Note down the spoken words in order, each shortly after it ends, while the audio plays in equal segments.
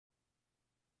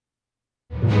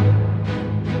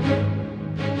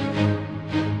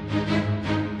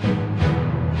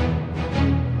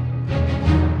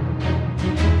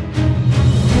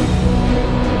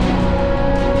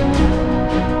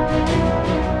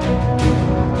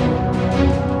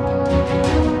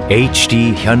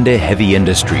HD Hyundai Heavy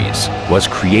Industries was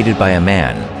created by a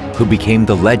man who became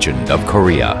the legend of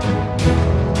Korea.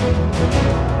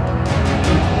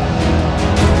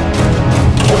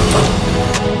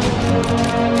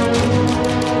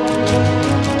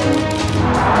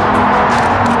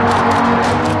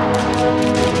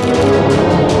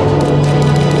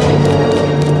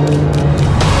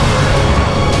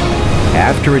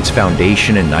 After its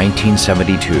foundation in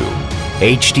 1972,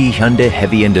 HD Hyundai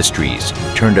Heavy Industries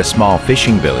turned a small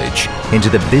fishing village into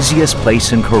the busiest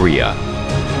place in Korea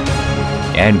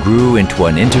and grew into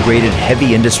an integrated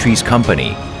heavy industries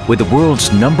company with the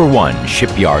world's #1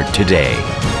 shipyard today.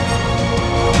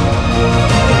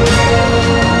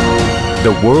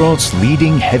 The world's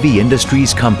leading heavy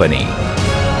industries company,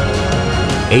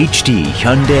 HD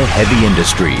Hyundai Heavy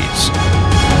Industries.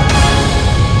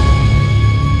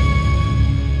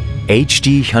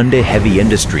 HD Hyundai Heavy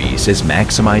Industries is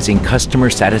maximizing customer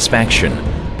satisfaction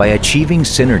by achieving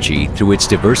synergy through its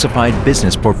diversified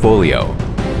business portfolio.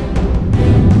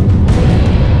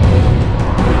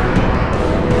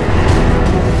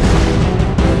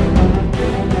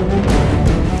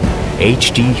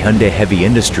 HD Hyundai Heavy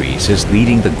Industries is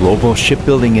leading the global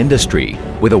shipbuilding industry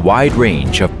with a wide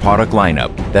range of product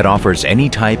lineup that offers any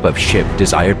type of ship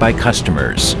desired by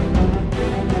customers.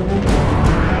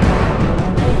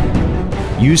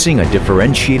 Using a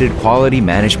differentiated quality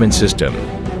management system,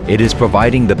 it is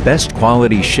providing the best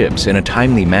quality ships in a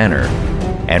timely manner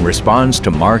and responds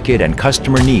to market and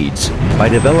customer needs by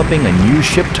developing a new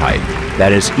ship type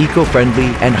that is eco-friendly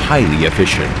and highly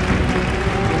efficient.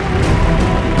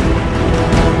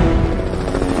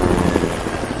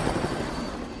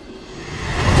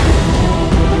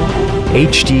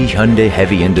 HD Hyundai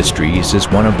Heavy Industries is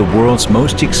one of the world's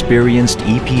most experienced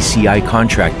EPCI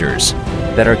contractors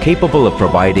that are capable of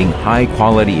providing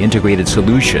high-quality integrated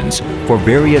solutions for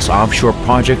various offshore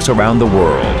projects around the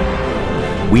world.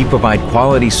 We provide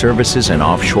quality services in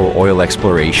offshore oil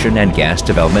exploration and gas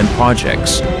development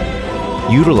projects.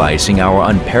 Utilizing our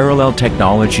unparalleled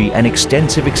technology and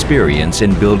extensive experience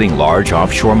in building large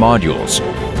offshore modules,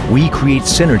 we create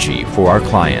synergy for our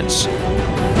clients.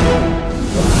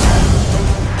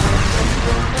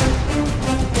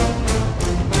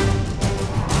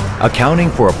 Accounting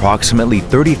for approximately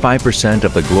 35%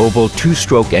 of the global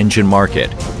two-stroke engine market,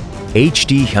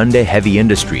 HD Hyundai Heavy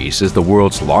Industries is the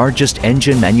world's largest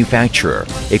engine manufacturer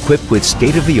equipped with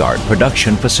state-of-the-art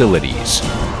production facilities.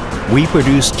 We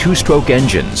produce two-stroke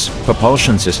engines,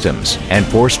 propulsion systems, and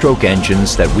four-stroke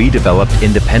engines that we developed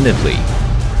independently.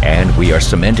 And we are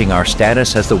cementing our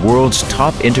status as the world's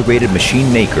top integrated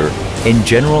machine maker in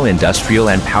general industrial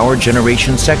and power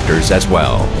generation sectors as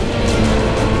well.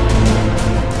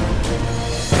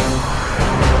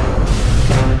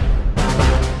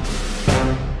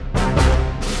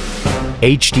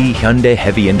 HD Hyundai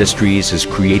Heavy Industries is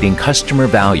creating customer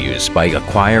values by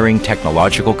acquiring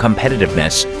technological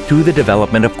competitiveness through the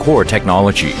development of core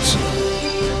technologies.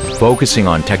 Focusing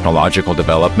on technological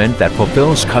development that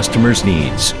fulfills customers'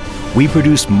 needs, we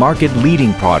produce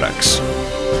market-leading products.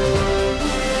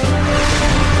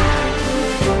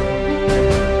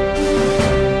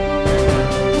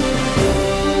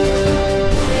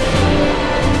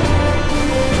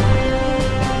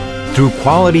 Through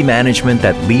quality management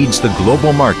that leads the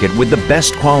global market with the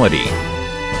best quality,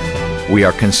 we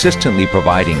are consistently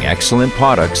providing excellent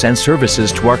products and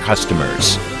services to our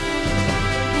customers.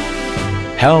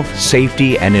 Health,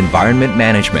 safety, and environment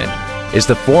management is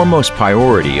the foremost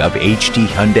priority of HD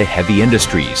Hyundai Heavy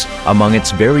Industries among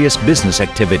its various business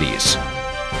activities.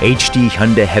 HD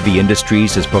Hyundai Heavy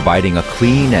Industries is providing a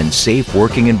clean and safe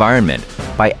working environment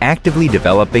by actively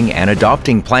developing and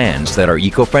adopting plans that are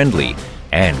eco-friendly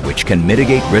and which can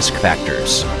mitigate risk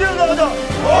factors.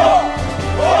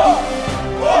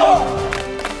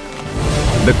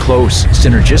 The close,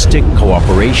 synergistic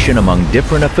cooperation among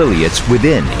different affiliates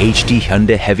within HD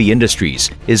Hyundai Heavy Industries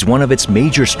is one of its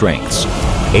major strengths.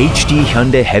 HD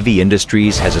Hyundai Heavy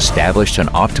Industries has established an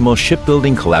optimal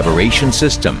shipbuilding collaboration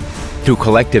system through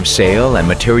collective sale and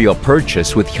material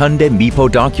purchase with Hyundai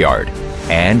Mipo Dockyard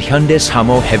and Hyundai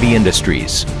Samo Heavy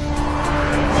Industries.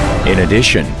 In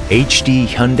addition, HD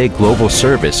Hyundai Global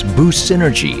Service boosts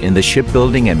synergy in the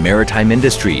shipbuilding and maritime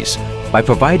industries by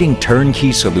providing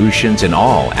turnkey solutions in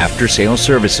all after-sales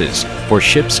services for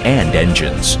ships and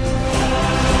engines.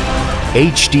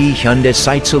 HD Hyundai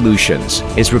Site Solutions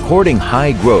is recording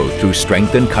high growth through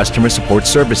strengthened customer support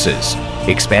services,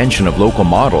 expansion of local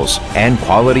models, and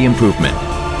quality improvement.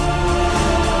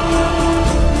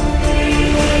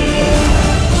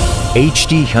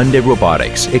 HD Hyundai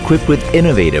Robotics, equipped with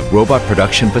innovative robot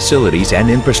production facilities and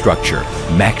infrastructure,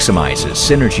 maximizes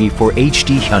synergy for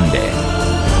HD Hyundai.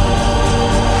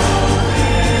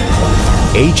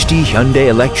 HD Hyundai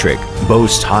Electric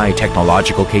boasts high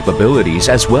technological capabilities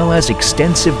as well as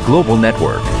extensive global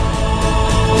network.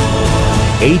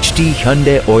 HD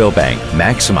Hyundai Oil Bank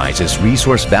maximizes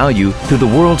resource value through the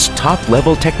world's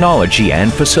top-level technology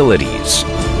and facilities.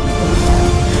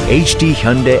 HD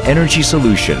Hyundai Energy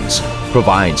Solutions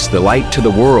provides the light to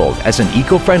the world as an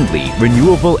eco-friendly,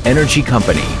 renewable energy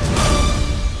company.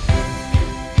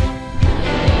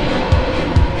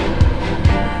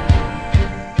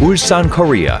 Ulsan,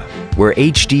 Korea, where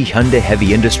HD Hyundai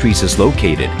Heavy Industries is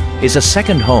located, is a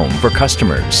second home for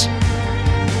customers.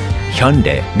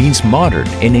 Hyundai means modern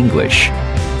in English.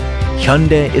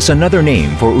 Hyundai is another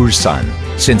name for Ulsan,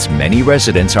 since many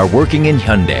residents are working in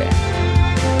Hyundai.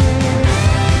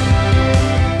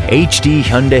 HD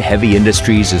Hyundai Heavy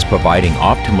Industries is providing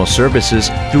optimal services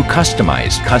through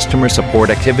customized customer support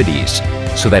activities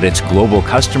so that its global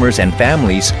customers and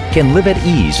families can live at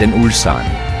ease in Ulsan.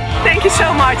 Thank you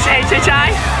so much,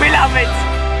 HHI. We love it.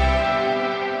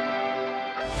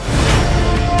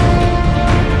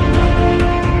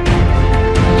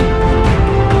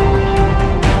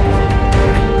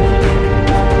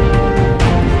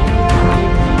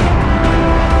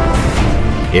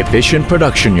 Efficient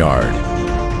production yard.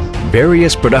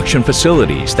 Various production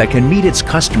facilities that can meet its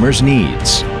customers'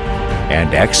 needs.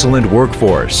 And excellent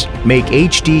workforce make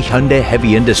HD Hyundai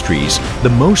Heavy Industries the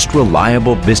most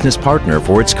reliable business partner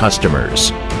for its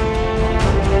customers.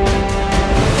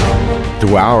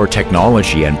 Through our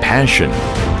technology and passion,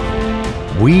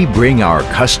 we bring our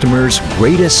customers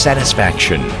greatest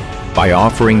satisfaction by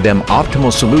offering them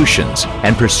optimal solutions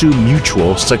and pursue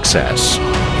mutual success.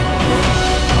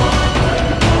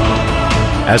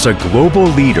 As a global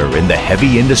leader in the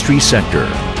heavy industry sector,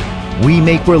 we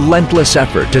make relentless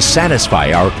effort to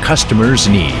satisfy our customers'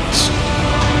 needs.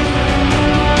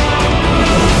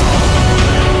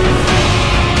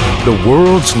 The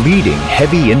world's leading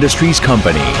heavy industries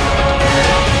company,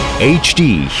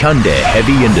 HD Hyundai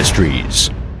Heavy Industries.